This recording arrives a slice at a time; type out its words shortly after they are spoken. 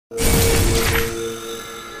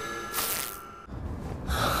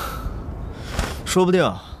说不定，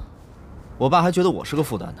我爸还觉得我是个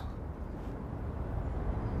负担呢。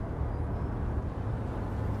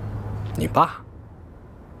你爸？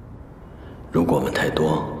如果问太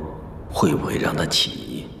多，会不会让他起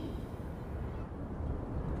疑？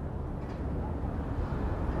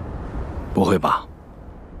不会吧？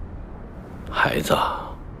孩子，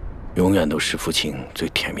永远都是父亲最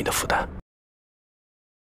甜蜜的负担。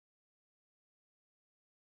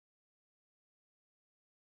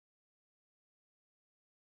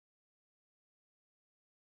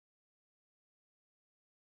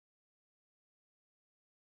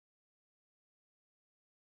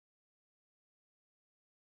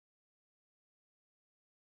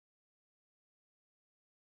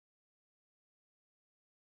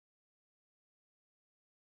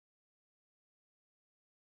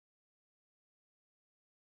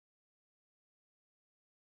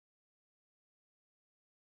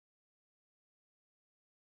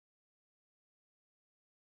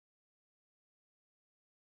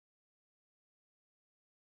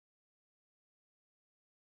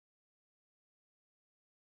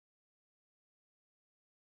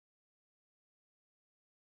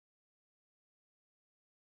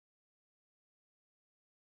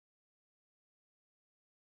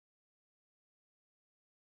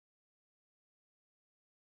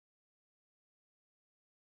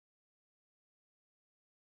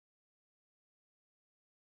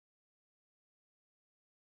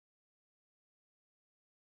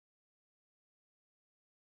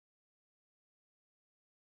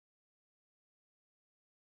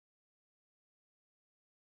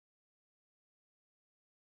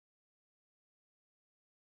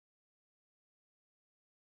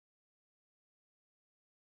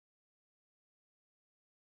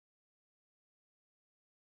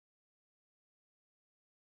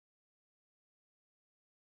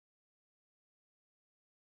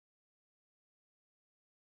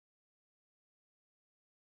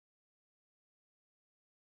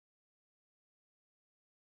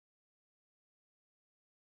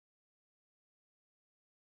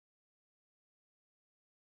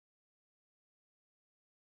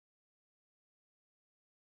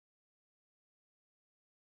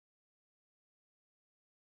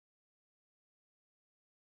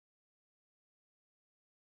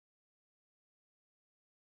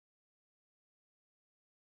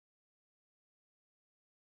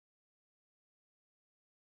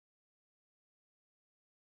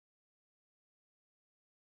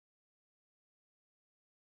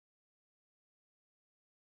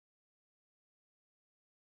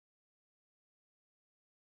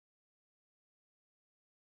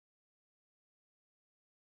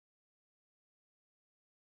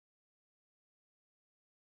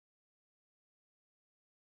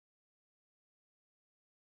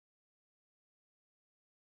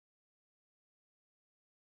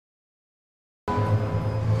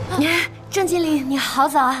郑经理，你好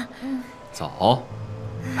早啊！早，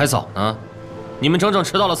还早呢。你们整整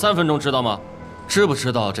迟到了3分钟，知道吗？知不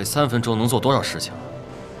知道这3分钟能做多少事情？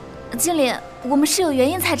经理，我们是有原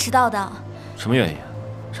因才迟到的。什么原因？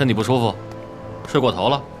身体不舒服？睡过头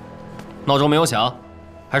了？闹钟没有响？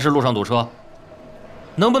还是路上堵车？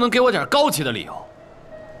能不能给我点高级的理由？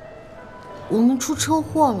我们出车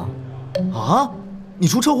祸了。啊？你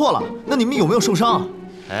出车祸了？那你们有没有受伤啊？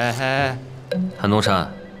哎，韩东山。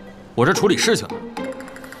我这处理事情的，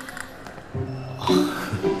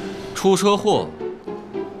出车祸。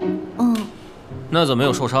那怎么没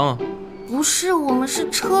有受伤啊？不是，我们是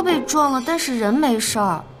车被撞了，但是人没事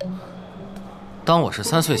儿。当我是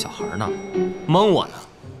3岁小孩呢，蒙我呢？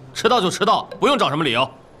迟到就迟到，不用找什么理由。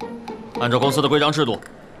按照公司的规章制度，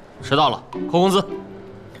迟到了扣工资。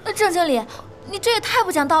郑经理，你这也太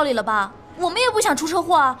不讲道理了吧？我们也不想出车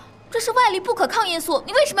祸啊，这是外力不可抗因素，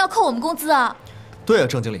你为什么要扣我们工资啊？对啊，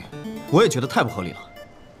郑经理。我也觉得太不合理了，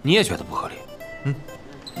你也觉得不合理？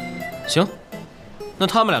行，那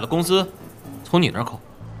他们俩的工资从你那儿扣。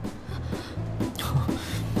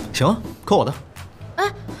行，扣我的。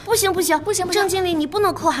哎，不行，郑经理，你不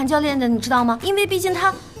能扣韩教练的，你知道吗？因为毕竟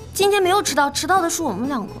他今天没有迟到，迟到的是我们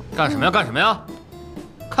两个。干什么呀？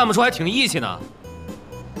看不出还挺义气呢。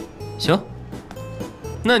行，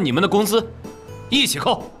那你们的工资一起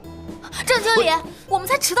扣。郑经理，我们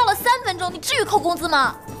才迟到了3分钟，你至于扣工资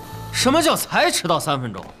吗？什么叫才迟到3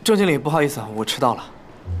分钟？郑经理，不好意思啊，我迟到了。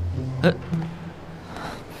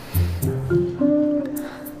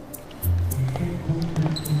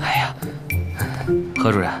哎呀，何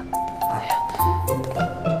主任，哎呀，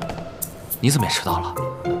你怎么也迟到了？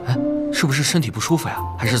哎，是不是身体不舒服呀？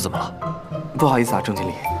还是怎么了？不好意思啊，郑经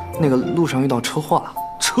理，那个路上遇到车祸了。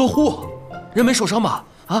车祸？人没受伤吧？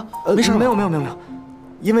啊，没事。没有。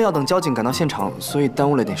因为要等交警赶到现场，所以耽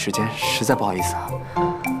误了点时间，实在不好意思啊。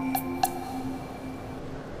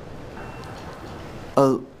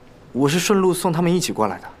我是顺路送他们一起过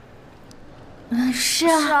来的。是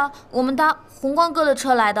啊，是啊，我们搭红光哥的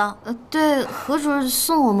车来的。对，何主任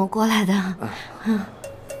送我们过来的。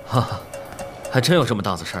哈哈，还真有这么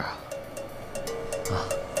档子事儿啊！啊，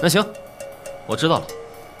那行，我知道了。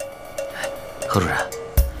何主任，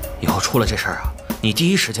以后出了这事儿啊，你第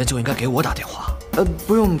一时间就应该给我打电话。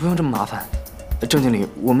不用这么麻烦。郑经理，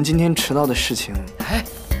我们今天迟到的事情……哎，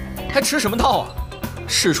还迟什么到啊？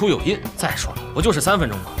事出有因。再说了，不就是3分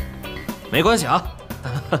钟吗？没关系啊。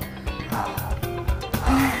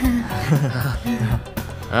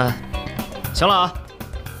行了啊，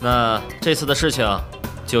那这次的事情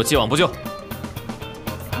就既往不咎。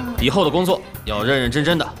以后的工作要认认真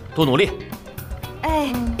真的，多努力。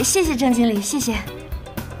哎，谢谢郑经理，谢谢。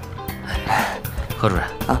何主任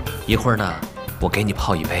啊，一会儿呢，我给你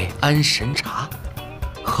泡一杯安神茶，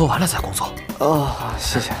喝完了再工作。哦，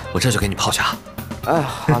谢谢。我这就给你泡去啊。哎，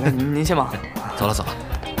好嘞，您先忙。走了，好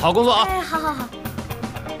好工作啊。哎，好。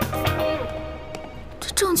这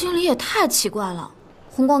郑经理也太奇怪了，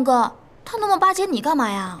红光哥，他那么巴结你干嘛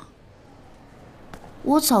呀？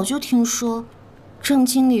我早就听说，郑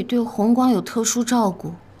经理对红光有特殊照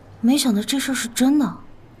顾，没想到这事儿是真的。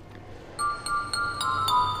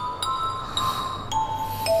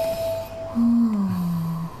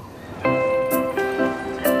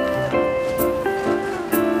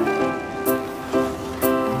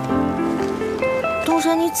东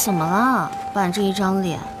山，你怎么了？板着一张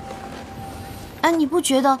脸。哎，你不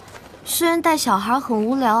觉得，虽然带小孩很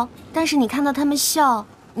无聊，但是你看到他们笑，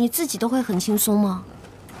你自己都会很轻松吗？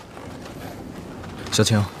小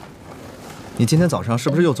晴，你今天早上是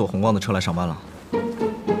不是又坐红光的车来上班了？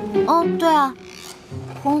哦，对啊，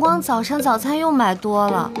红光早上早餐又买多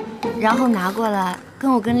了，然后拿过来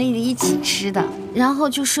跟我跟丽丽一起吃的，然后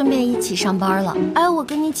就顺便一起上班了。哎，我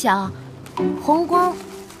跟你讲，红光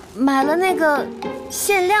买了那个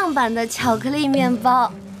限量版的巧克力面包，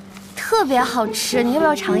特别好吃，你要不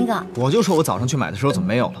要尝一个？我就说我早上去买的时候怎么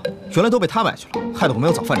没有了，原来都被他买去了，害得我没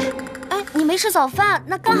有早饭吃。哎，你没吃早饭，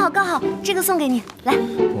那刚好，这个送给你，来。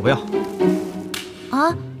我不要。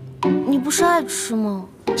啊，你不是爱吃吗？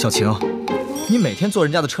小晴，你每天坐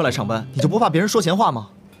人家的车来上班，你就不怕别人说闲话吗？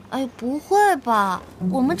哎，不会吧，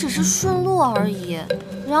我们只是顺路而已。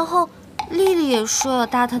然后丽丽也说要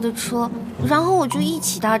搭她的车，然后我就一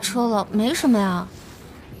起搭车了，没什么呀。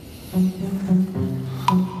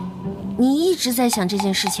你一直在想这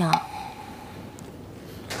件事情啊？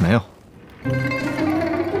没有。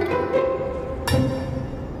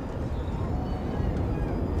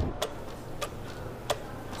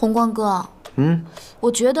红光哥，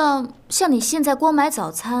我觉得像你现在光买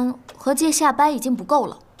早餐和接下班已经不够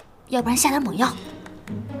了，要不然下点猛药。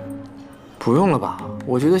不用了吧？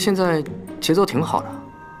我觉得现在节奏挺好的。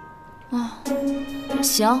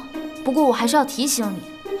行，不过我还是要提醒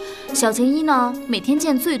你，小晴一呢，每天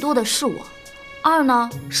见最多的是我；2呢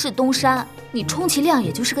是东山，你充其量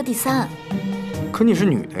也就是个第3。可你是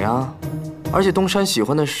女的呀，而且东山喜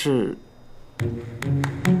欢的是……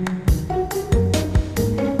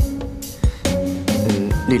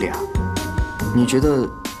丽丽啊，你觉得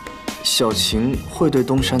小晴会对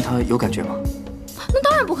东山他有感觉吗？那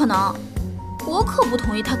当然不可能，我可不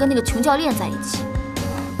同意他跟那个穷教练在一起。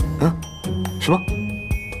什么？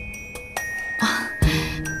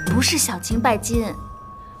不是小晴拜金，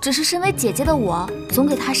只是身为姐姐的我，总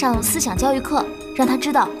给她上思想教育课，让她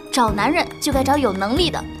知道找男人就该找有能力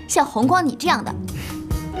的，像红光你这样的。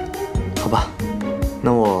好吧，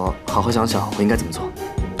那我好好想想我应该怎么做。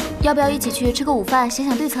要不要一起去吃个午饭，想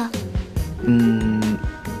想对策？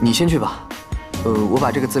你先去吧，我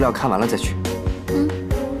把这个资料看完了再去。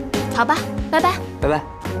好吧，拜拜。拜拜。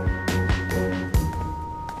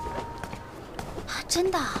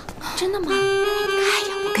真的吗？哎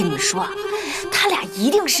呀，我跟你们说，他俩一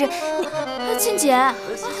定是……静姐，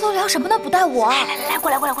都聊什么呢？不带我？来，过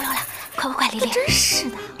来，快，丽丽，真是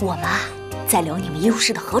的。我们啊，在聊你们医务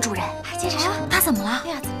室的何主任。接着说，他怎么了？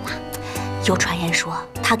怎么了？有传言说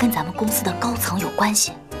他跟咱们公司的高层有关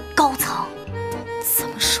系。高层？怎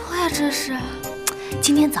么说呀？这是？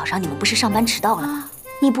今天早上你们不是上班迟到了吗？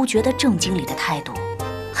你不觉得郑经理的态度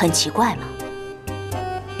很奇怪吗？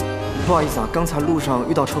不好意思啊，刚才路上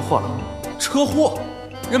遇到车祸了。车祸？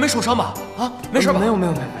人没受伤吧？啊，没事吧？没有。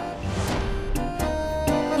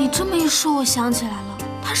你这么一说，我想起来了，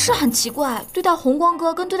他是很奇怪，对待红光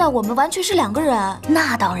哥跟对待我们完全是2个人。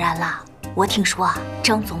那当然了，我听说啊，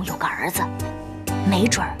张总有个儿子，没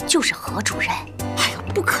准儿就是何主任。哎呀，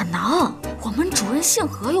不可能，我们主任姓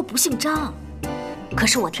何又不姓张。可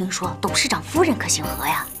是我听说董事长夫人可姓何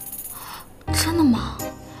呀？真的吗？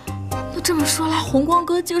那这么说来，红光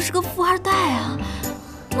哥就是个富二代啊！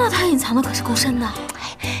那他隐藏的可是够深的。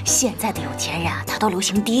哎，现在的有钱人啊，他都流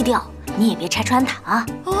行低调，你也别拆穿他啊。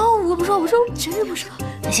哦，我不说，绝对不说。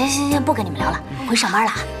行，不跟你们聊了，回上班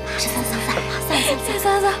了啊。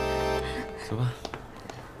散。走吧。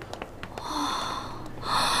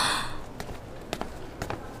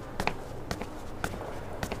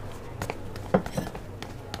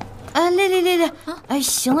哎，丽，哎，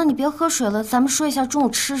行了，你别喝水了，咱们说一下中午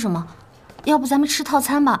吃什么。要不咱们吃套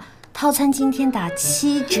餐吧？套餐今天打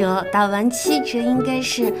7折，打完7折应该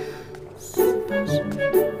是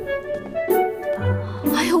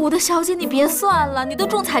哎呦，我的小姐，你别算了，你都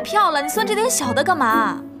中彩票了，你算这点小的干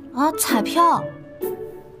嘛？啊，彩票？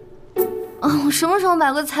啊，我什么时候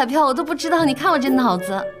买过彩票？我都不知道。你看我这脑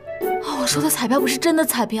子。哦，我说的彩票不是真的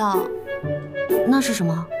彩票，那是什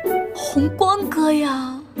么？红光哥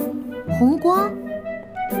呀。红光？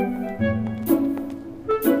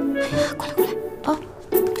过来啊！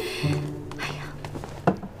哎呀，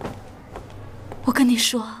我跟你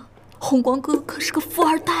说，红光哥可是个富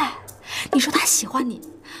二代。你说他喜欢你，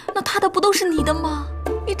那他的不都是你的吗？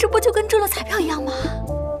你这不就跟中了彩票一样吗？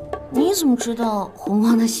你怎么知道红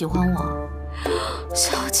光他喜欢我？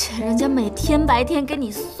小姐，人家每天白天给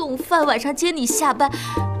你送饭，晚上接你下班，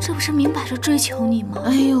这不是明摆着追求你吗？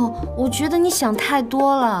哎呦，我觉得你想太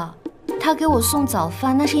多了。他给我送早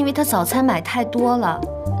饭，那是因为他早餐买太多了。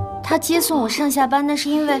他接送我上下班，那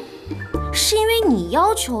是因为你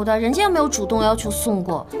要求的，人家又没有主动要求送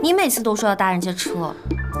过。你每次都说要搭人家车，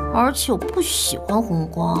而且我不喜欢红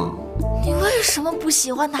光。你为什么不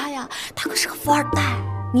喜欢他呀？他可是个富二代。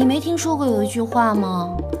你没听说过有一句话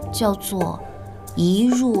吗？叫做“一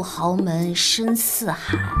入豪门深似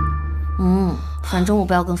海”。反正我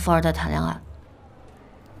不要跟富二代谈恋爱。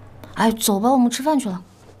哎，走吧，我们吃饭去了。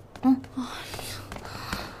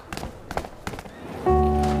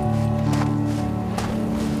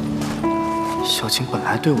小晴本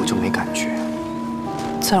来对我就没感觉，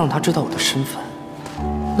再让她知道我的身份，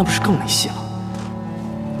那不是更没戏了？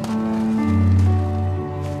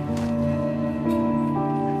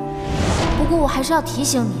不过我还是要提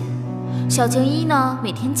醒你，小晴一呢，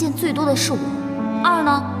每天见最多的是我；2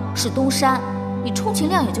呢是东山，你充其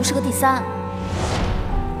量也就是个第3。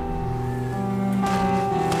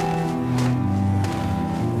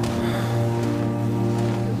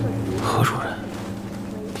何主任，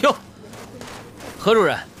哟，何主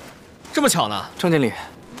任，这么巧呢？张经理，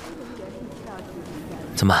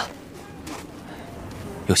怎么，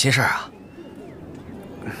有心事啊？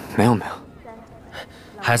没有，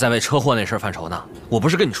还在为车祸那事儿犯愁呢？我不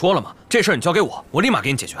是跟你说了吗？这事儿你交给我，我立马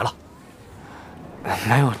给你解决了。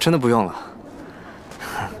没有，真的不用了。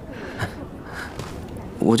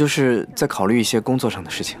我就是在考虑一些工作上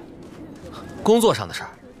的事情。工作上的事儿，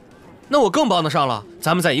那我更帮得上了。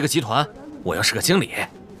咱们在一个集团，我又是个经理，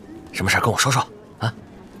什么事儿跟我说说啊？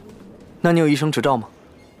那你有医生执照吗？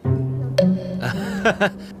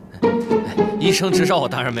医生执照我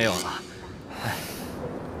当然没有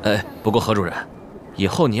了。不过何主任，以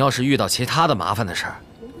后你要是遇到其他的麻烦的事儿，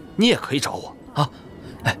你也可以找我啊。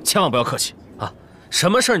千万不要客气啊，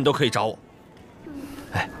什么事儿你都可以找我。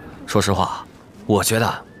说实话，我觉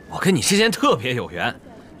得我跟你之间特别有缘。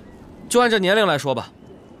就按这年龄来说吧，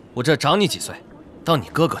我这长你几岁，当你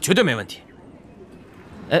哥哥绝对没问题。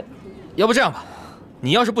要不这样吧，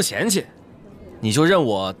你要是不嫌弃，你就认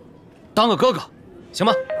我当个哥哥，行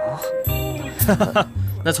吗？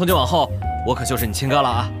那从今往后，我可就是你亲哥了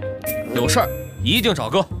啊！有事儿一定找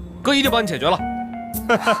哥，哥一定帮你解决了。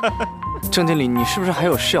郑经理，你是不是还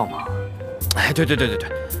有事要忙？对，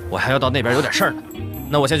我还要到那边有点事儿呢。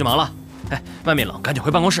那我先去忙了。外面冷，赶紧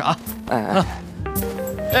回办公室啊！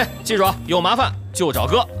记住啊，有麻烦就找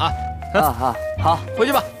哥啊！好，回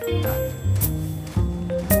去吧。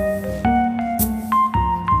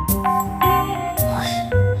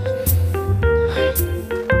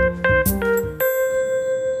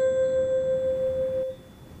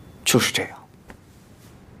就是这样。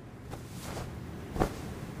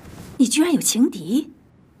你居然有情敌？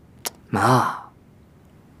妈，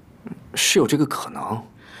是有这个可能。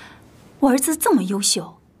我儿子这么优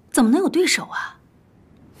秀，怎么能有对手啊？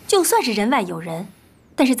就算是人外有人，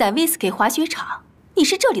但是在威斯 K 滑雪场，你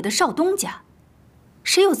是这里的少东家，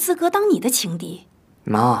谁有资格当你的情敌？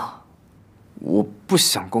妈，我不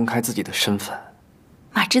想公开自己的身份。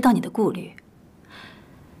妈知道你的顾虑，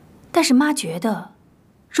但是妈觉得，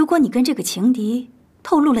如果你跟这个情敌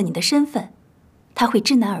透露了你的身份，他会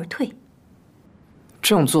知难而退。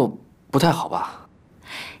这样做不太好吧？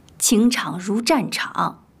情场如战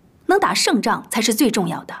场，能打胜仗才是最重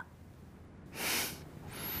要的。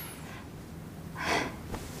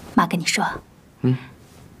跟你说，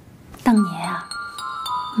当年啊，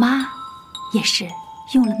妈也是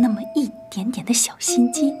用了那么一点点的小心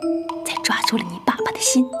机，才抓住了你爸爸的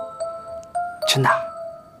心。真的？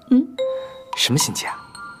什么心机啊？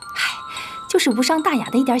嗨，就是无伤大雅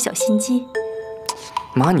的一点小心机。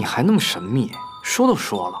妈，你还那么神秘，说都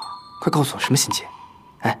说了，快告诉我什么心机？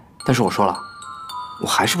哎，但是我说了，我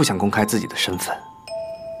还是不想公开自己的身份。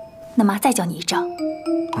那妈再教你一招。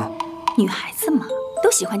女孩子嘛，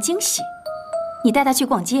都喜欢惊喜。你带她去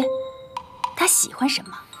逛街，她喜欢什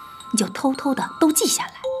么，你就偷偷的都记下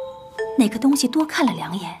来。哪个东西多看了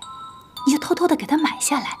2眼，你就偷偷的给她买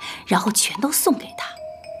下来，然后全都送给她。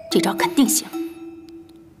这招肯定行。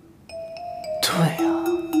对呀，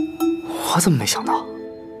我怎么没想到？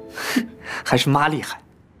还是妈厉害。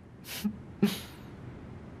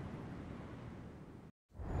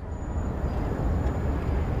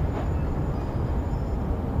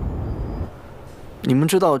你们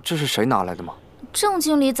知道这是谁拿来的吗？郑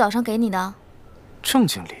经理早上给你的。郑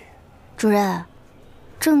经理？主任，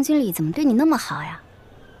郑经理怎么对你那么好呀？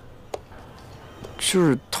就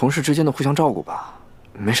是同事之间的互相照顾吧，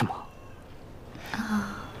没什么。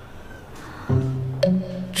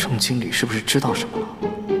郑经理是不是知道什么了？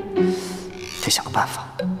得想个办法。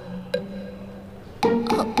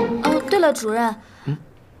对了，主任，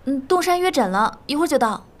东山约诊了，一会儿就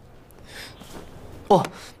到。哦，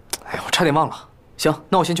哎呀，我差点忘了。行，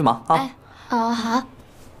那我先去忙啊。哎，好，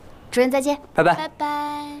主任再见，拜拜。拜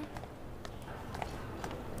拜。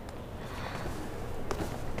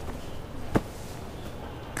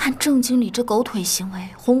看郑经理这狗腿行为，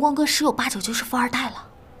红光哥十有8九就是富2代了。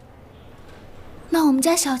那我们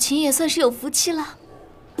家小琴也算是有福气了。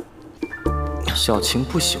小琴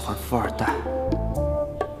不喜欢富2代，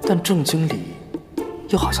但郑经理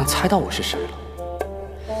又好像猜到我是谁了。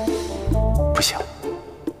不行，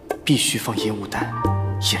必须放烟雾弹，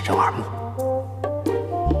掩人耳目。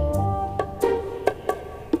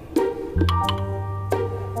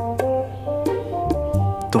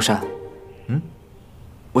东山，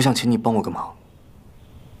我想请你帮我个忙。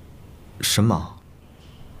什么忙？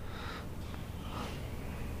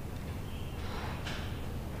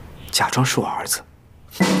假装是我儿子。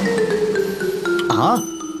啊？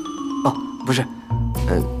哦，不是，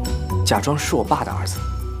假装是我爸的儿子。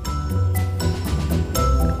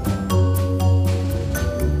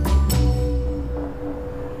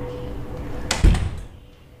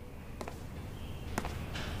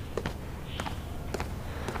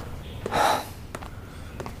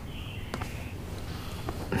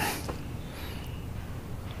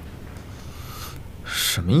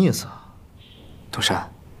什么意思啊？东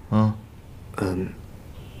山。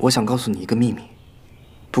我想告诉你一个秘密，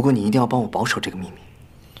不过你一定要帮我保守这个秘密。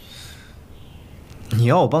你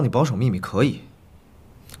要我帮你保守秘密可以，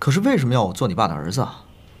可是为什么要我做你爸的儿子啊？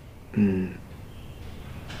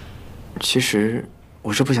其实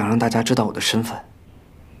我是不想让大家知道我的身份，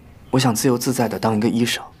我想自由自在的当一个医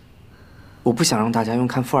生，我不想让大家用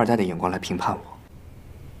看富2代的眼光来评判我。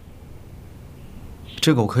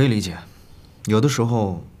这个我可以理解，有的时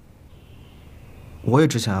候我也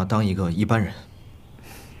只想要当一个一般人。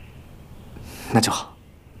那就好，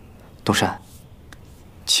东山。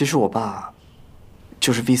其实我爸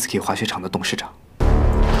就是 Whisky 滑雪场的董事长。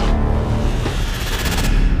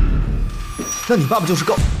那你爸爸就是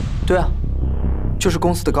对啊，就是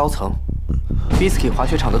公司的高层 ，Whisky 滑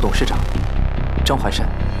雪场的董事长张怀山。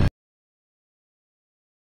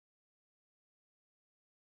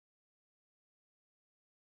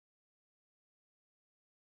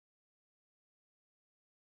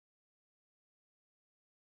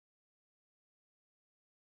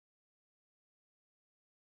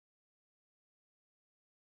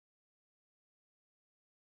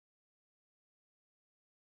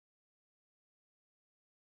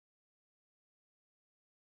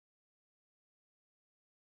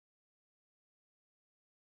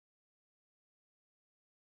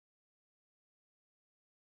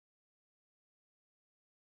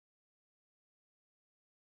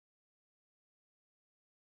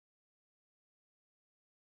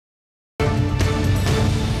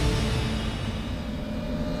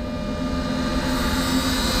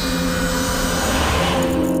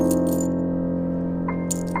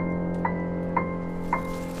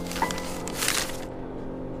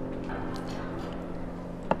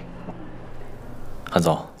韩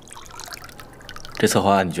总，这策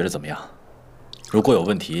划案你觉得怎么样？如果有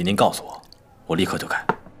问题，您告诉我，我立刻就改。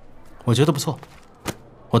我觉得不错，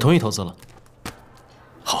我同意投资了。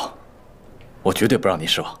好，我绝对不让您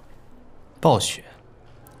失望。暴雪，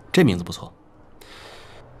这名字不错，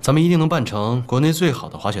咱们一定能办成国内最好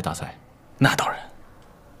的滑雪大赛。那当然，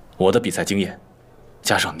我的比赛经验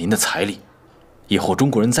加上您的财力，以后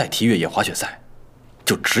中国人再提越野滑雪赛，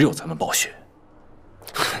就只有咱们暴雪。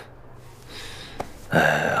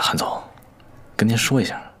韩总，跟您说一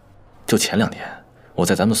下，就前2天，我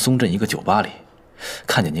在咱们松镇一个酒吧里，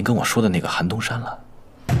看见您跟我说的那个韩东山了。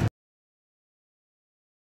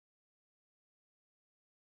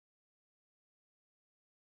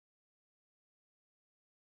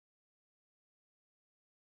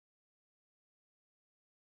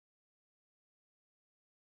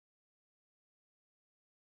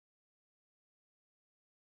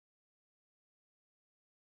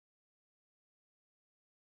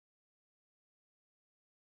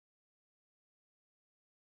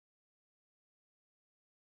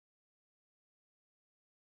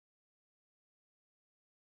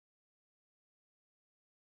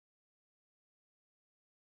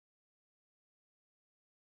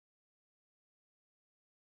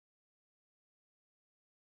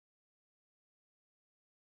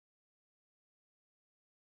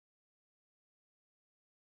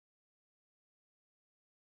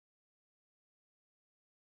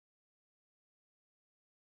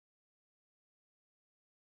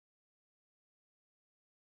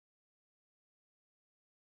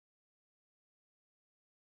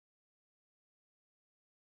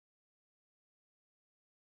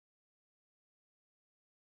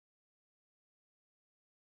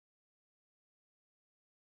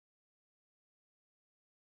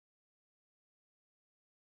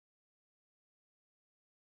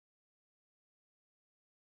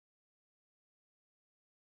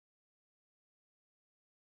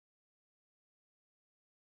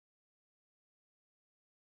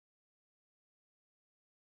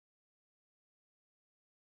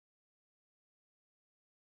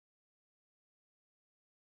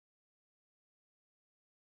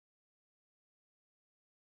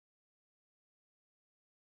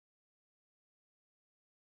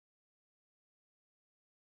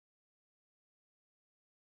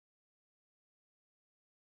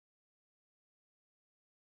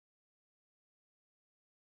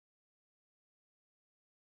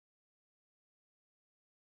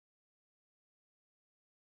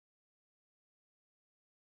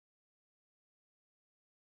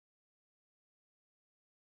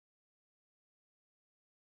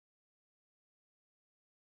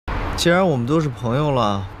既然我们都是朋友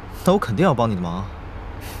了，那我肯定要帮你的忙。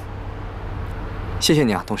谢谢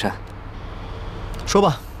你啊，东山。说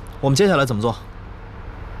吧，我们接下来怎么做？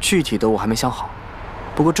具体的我还没想好，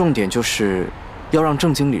不过重点就是要让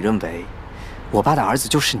郑经理认为我爸的儿子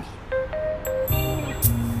就是你。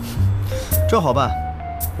这好办，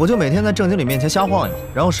我就每天在郑经理面前瞎晃悠，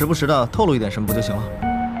然后时不时的透露一点什么不就行了？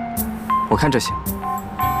我看这行。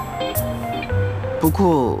不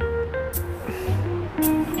过，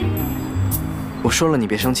我说了你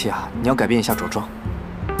别生气啊，你要改变一下着装。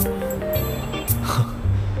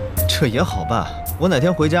这也好办，我哪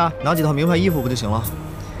天回家拿几套名牌衣服不就行了？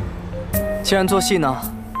既然做戏呢，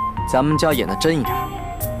咱们就要演得真一点。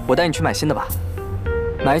我带你去买新的吧，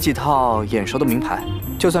买几套眼熟的名牌，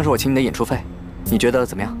就算是我请你的演出费，你觉得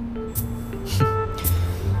怎么样？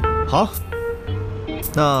好，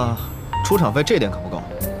那出场费这点可不够，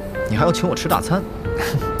你还要请我吃大餐。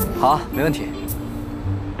好啊，没问题。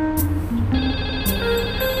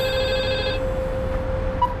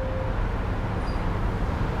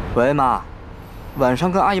喂，妈，晚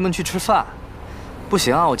上跟阿姨们去吃饭。不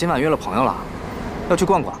行啊，我今晚约了朋友了，要去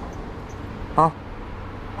逛逛。啊，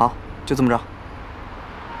好，就这么着。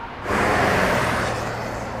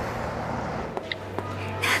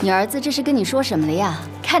你儿子这是跟你说什么了呀？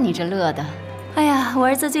看你这乐的。哎呀，我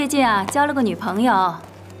儿子最近啊交了个女朋友，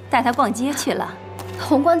带他逛街去了。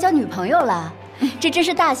红光交女朋友了，这真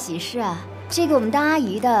是大喜事啊！这个我们当阿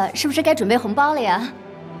姨的，是不是该准备红包了呀？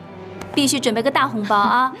必须准备个大红包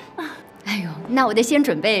啊！哎呦，那我得先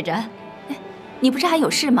准备着。你不是还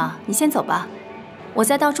有事吗？你先走吧，我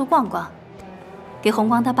再到处逛逛，给红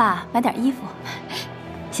光他爸买点衣服。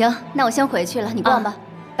行，那我先回去了，你逛吧。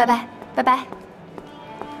拜拜，拜拜。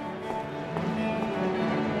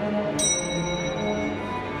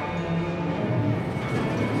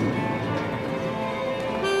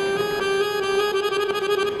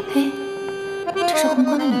嘿，这是红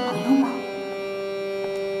光的女朋友吗？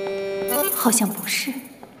好像不是。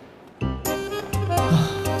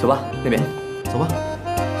走吧，那边。走吧。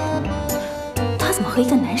他怎么和一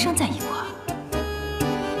个男生在一块儿？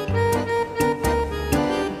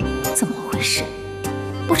怎么回事？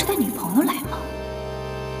不是带女朋友来吗？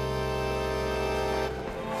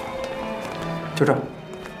就这儿。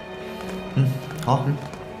好。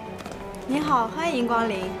你好，欢迎光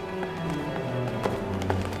临。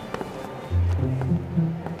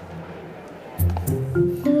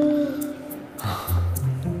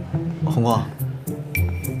红光，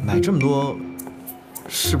买这么多，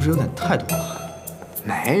是不是有点太多了？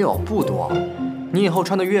没有，不多。你以后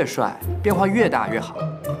穿得越帅，变化越大越好。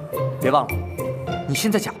别忘了，你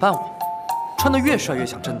现在假扮我，穿得越帅越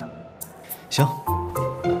像真的。行，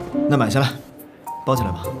那买下来，包起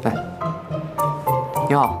来吧。来，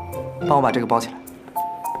你好，帮我把这个包起来。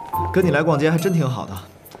跟你来逛街还真挺好的，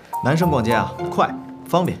男生逛街啊，快、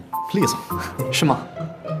方便、利索。是吗？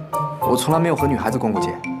我从来没有和女孩子逛过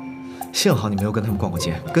街。幸好你没有跟他们逛过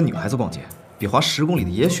街，跟女孩子逛街比滑10公里的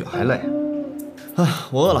野雪还累。啊，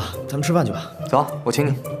我饿了，咱们吃饭去吧。走，我请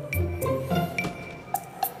你。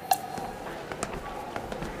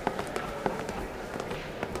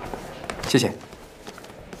谢谢。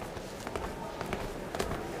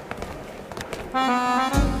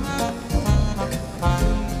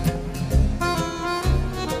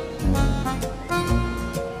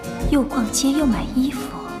又逛街又买衣服，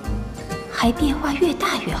还变化越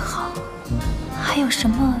大越好，还有什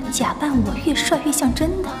么假扮我越帅越像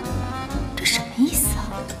真的？这什么意思啊？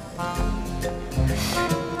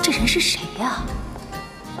这人是谁呀？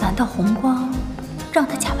难道红光让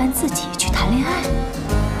他假扮自己去谈恋爱？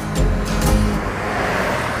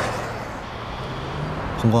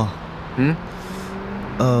红光，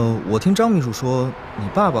我听张秘书说，你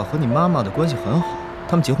爸爸和你妈妈的关系很好，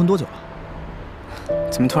他们结婚多久了？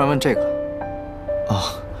怎么突然问这个？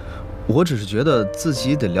啊，我只是觉得自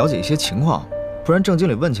己得了解一些情况，不然郑经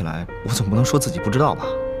理问起来，我总不能说自己不知道吧？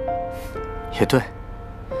也对。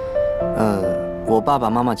我爸爸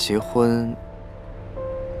妈妈结婚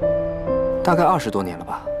大概20多年了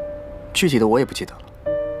吧，具体的我也不记得了。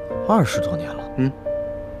20多年了。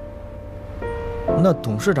那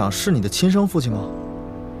董事长是你的亲生父亲吗？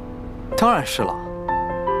当然是了。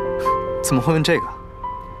怎么会问这个？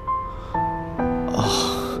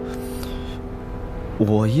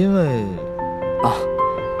我因为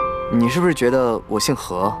你是不是觉得我姓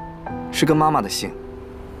何，是跟妈妈的姓，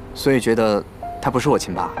所以觉得他不是我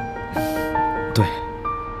亲爸？对。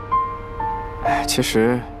哎，其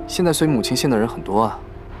实现在随母亲姓的人很多啊，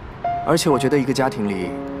而且我觉得一个家庭里，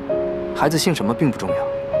孩子姓什么并不重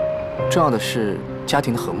要，重要的是家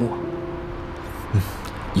庭的和睦啊。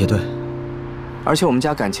也对。而且我们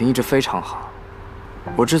家感情一直非常好，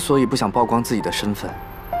我之所以不想曝光自己的身份，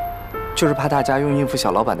就是怕大家用应付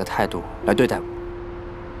小老板的态度来对待我。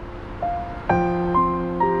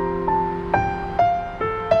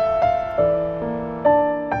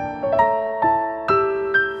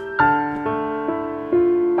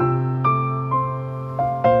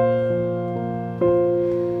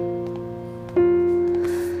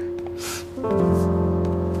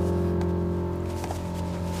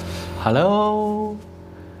Hello，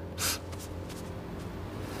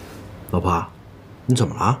 老婆，你怎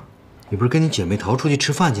么了？你不是跟你姐妹淘出去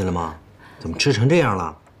吃饭去了吗？怎么吃成这样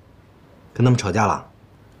了？跟他们吵架了？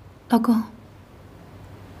老公，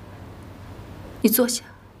你坐下，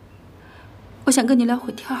我想跟你聊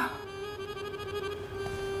会天儿。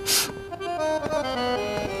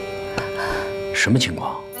什么情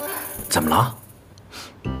况？怎么了？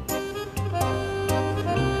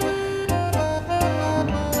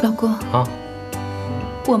老公啊，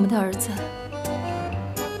我们的儿子，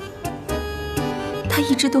他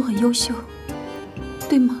一直都很优秀，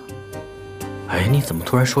对吗？哎，你怎么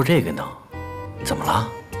突然说这个呢？怎么了？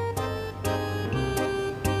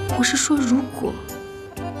我是说，如果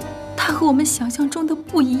他和我们想象中的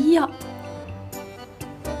不一样，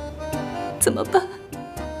怎么办？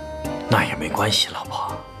那也没关系，老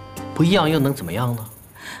婆，不一样又能怎么样呢？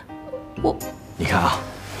你看啊，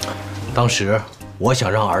当时我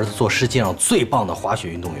想让儿子做世界上最棒的滑雪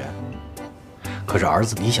运动员，可是儿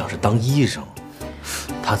子理想是当医生，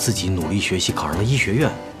他自己努力学习，考上了医学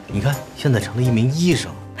院，你看现在成了一名医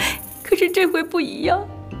生。可是这回不一样，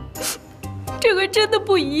这回真的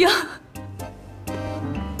不一样。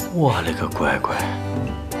我勒个乖乖！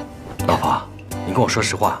老婆，你跟我说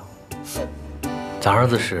实话，咱儿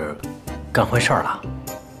子是干坏事了？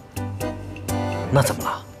那怎么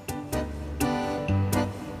了？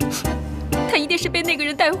他一定是被那个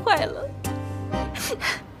人带坏了。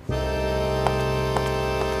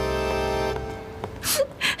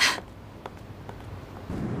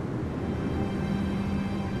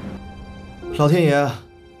老天爷，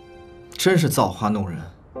真是造化弄人！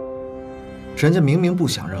人家明明不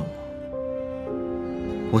想认我，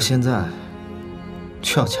我现在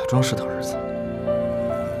却要假装是他儿子。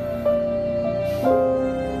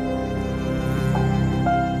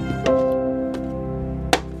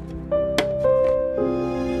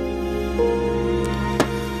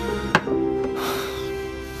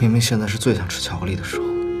明明现在是最想吃巧克力的时候。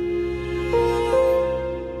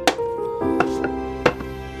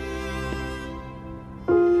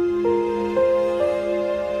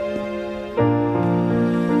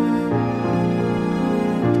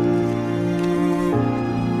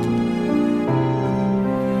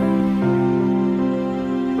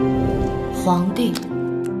皇帝，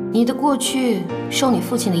你的过去受你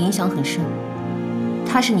父亲的影响很深，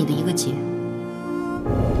他是你的一个姐。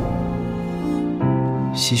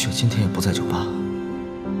西雪今天也不在酒吧。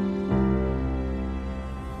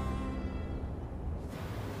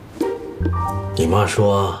你妈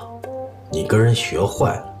说你跟人学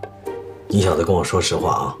坏了，你小子跟我说实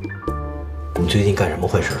话啊，你最近干什么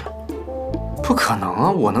坏事了？不可能啊，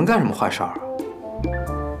我能干什么坏事儿啊？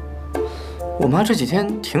我妈这几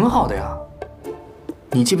天挺好的呀。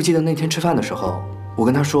你记不记得那天吃饭的时候，我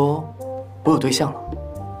跟她说我有对象了，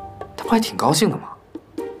她不还挺高兴的吗？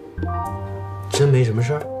真没什么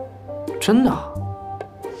事儿？真的。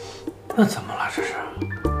那怎么了这是？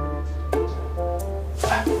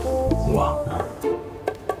哎，红光，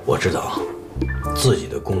我知道自己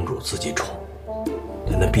的公主自己宠，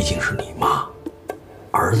但那毕竟是你妈，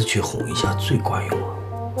儿子去哄一下最管用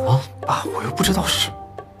了。爸，我又不知道是。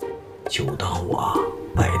就当我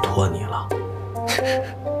拜托你了。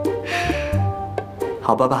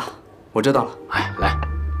好吧，爸，我知道了。哎，来。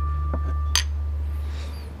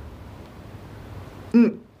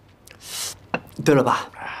对了，爸，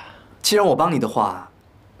既然我帮你的话，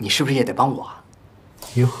你是不是也得帮我啊？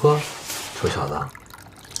哟呵，臭小子，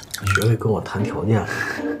学会跟我谈条件了。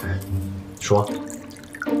说，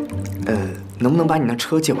能不能把你那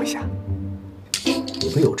车借我一下？你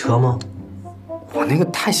不有车吗？我那个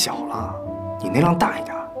太小了，你那辆大一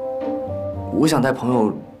点。我想带朋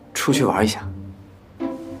友出去玩一下。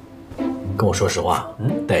跟我说实话，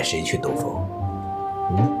带谁去兜风？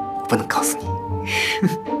不能告诉你。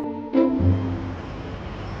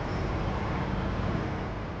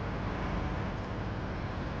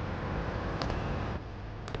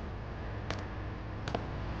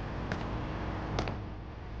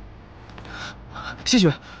谢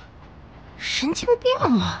雪，神经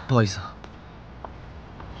病啊！不好意思啊。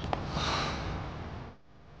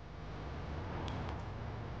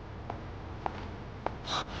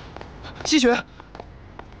西雪，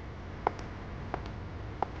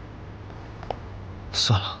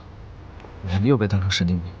算了，我们又被当成神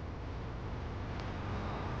经病。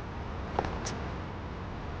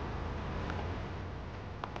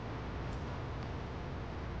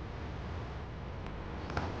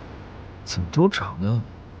怎么都长得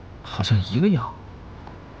好像一个样？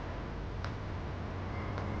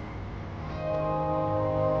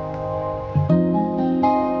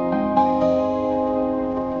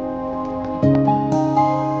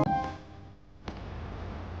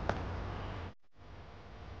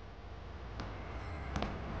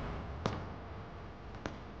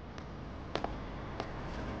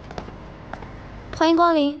欢迎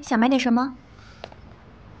光临，想买点什么？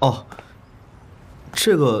哦，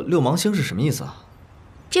这个六芒星是什么意思啊？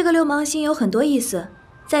这个六芒星有很多意思，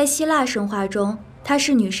在希腊神话中，它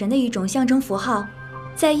是女神的一种象征符号；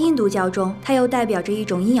在印度教中，它又代表着一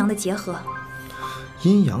种阴阳的结合。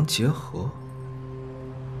阴阳结合？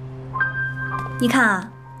你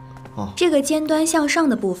看啊，这个尖端向上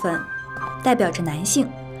的部分代表着男性，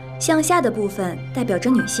向下的部分代表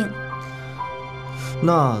着女性。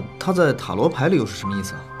那它在塔罗牌里又是什么意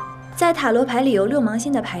思啊？在塔罗牌里有六芒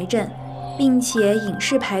星的牌阵，并且隐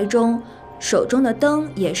士牌中手中的灯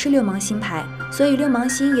也是六芒星牌，所以六芒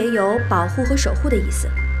星也有保护和守护的意思。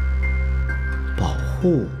保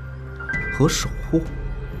护和守护？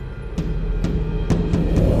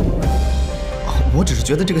我只是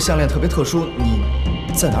觉得这个项链特别特殊，你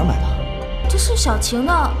在哪儿买的？这是小晴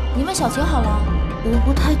的，你问小晴好了。我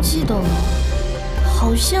不太记得了，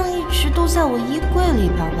好像一直都在我衣柜里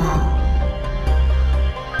边吧。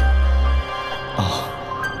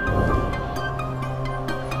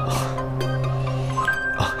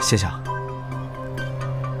谢谢啊。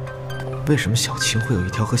为什么小晴会有一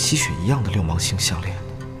条和西雪一样的六芒星项链？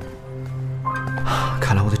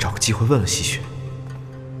看来我得找个机会问问西雪。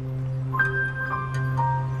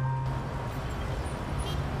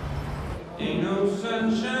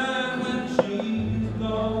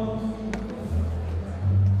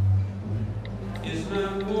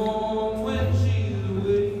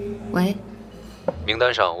喂，名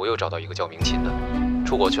单上我又找到一个叫明琴的，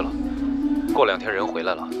出国去了。过2天人回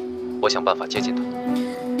来了，我想办法接近他。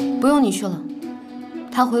不用你去了，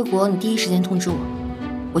他回国你第一时间通知我，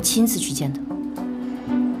我亲自去见他。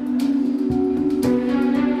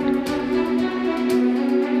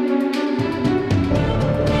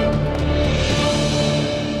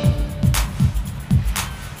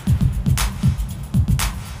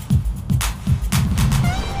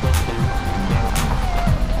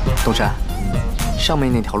东山，上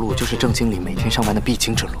面那条路就是郑经理每天上班的必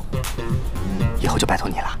经之路。以后就拜托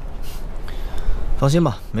你了。放心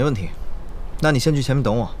吧，没问题。那你先去前面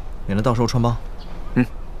等我，免得到时候穿帮。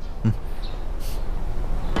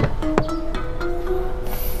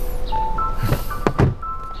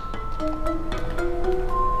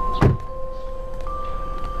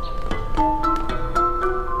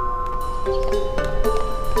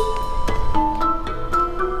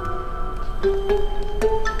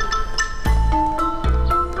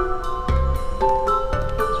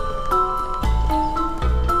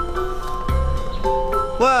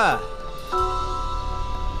喂，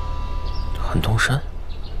韩东山。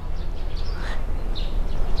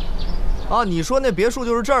啊，你说那别墅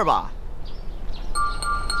就是这儿吧？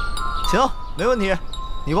行，没问题，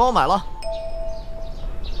你帮我买了。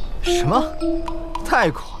什么？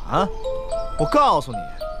贷款？我告诉你，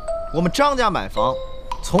我们张家买房，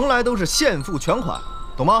从来都是现付全款，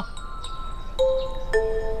懂吗？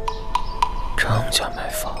张家买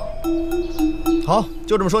房。好，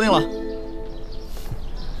就这么说定了。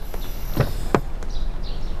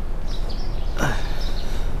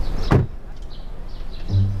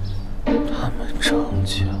他们张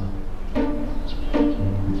家。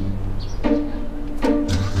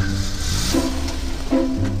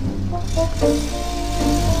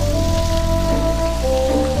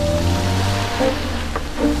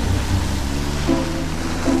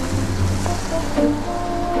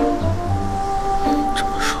这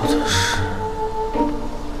么说的是，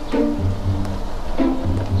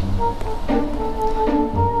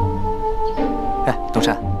哎，东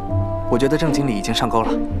山，我觉得郑经理已经上钩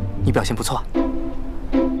了，你表现不错。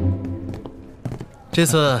这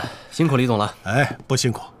次辛苦李总了。哎，不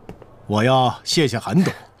辛苦，我要谢谢韩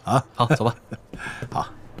董啊。好，走吧。好。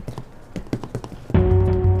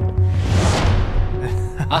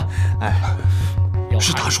啊，哎，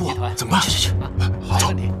是大叔，怎么办？去，好，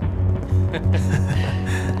走。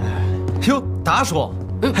哟，达叔，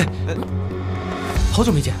好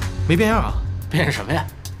久没见，没变样啊？变什么呀？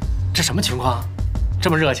这什么情况？这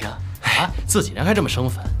么热情啊？自己人还这么生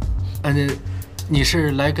分？你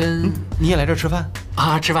是来跟你也来这儿吃饭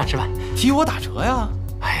啊？吃饭，替我打折呀？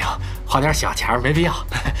哎呀，花点小钱没必要。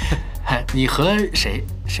你和谁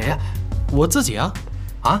呀？我自己啊。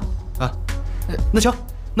啊？那行，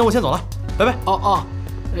那我先走了，拜拜。哦，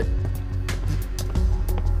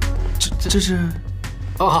这是，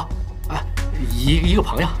哦好，一个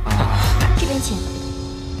朋友。这边请。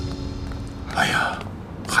哎呀，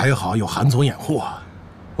还好有韩总掩护啊。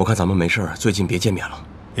我看咱们没事，最近别见面了。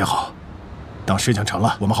也好，等事情成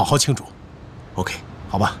了，我们好好庆祝。OK，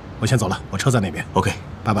 好吧，我先走了，我车在那边。OK，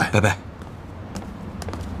 拜拜，拜拜。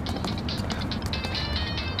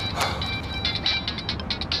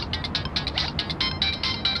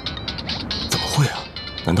怎么会啊？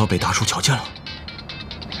难道被达叔瞧见了？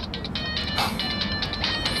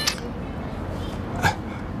哎，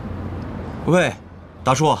喂，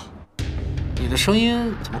达叔，你的声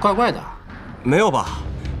音怎么怪怪的？没有吧？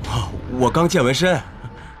我刚健纹身。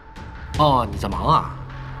哦，你在忙啊？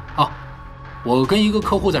啊，我跟一个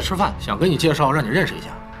客户在吃饭，想跟你介绍，让你认识一下。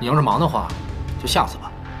你要是忙的话，就下次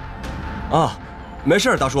吧。啊，没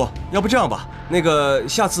事，达叔，要不这样吧，那个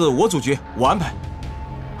下次我组局，我安排。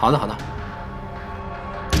好的。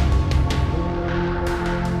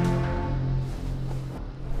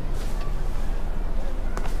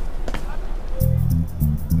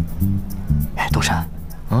哎，东山，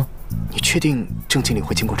你确定郑经理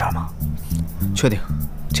会经过这儿吗？确定，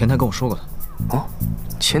前台跟我说过的。哦，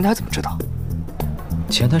前台怎么知道？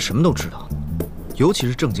前台什么都知道，尤其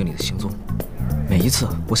是郑经理的行踪。每一次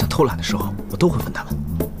我想偷懒的时候，我都会问他们。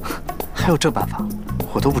还有这办法，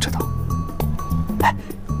我都不知道。哎，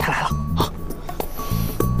他来了。好。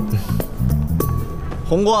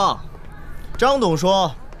红光，张董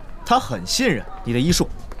说他很信任你的医术。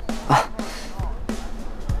啊。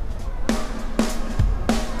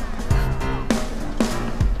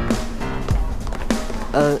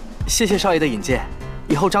谢谢少爷的引荐，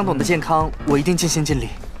以后张董的健康我一定尽心尽力。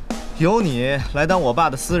有你来当我爸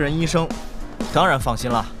的私人医生，当然放心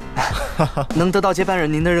了。能得到接班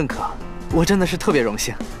人您的认可，我真的是特别荣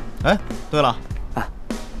幸。哎，对了，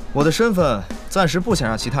我的身份暂时不想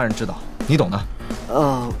让其他人知道，你懂的。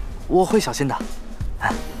我会小心的。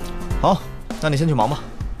好，那你先去忙吧。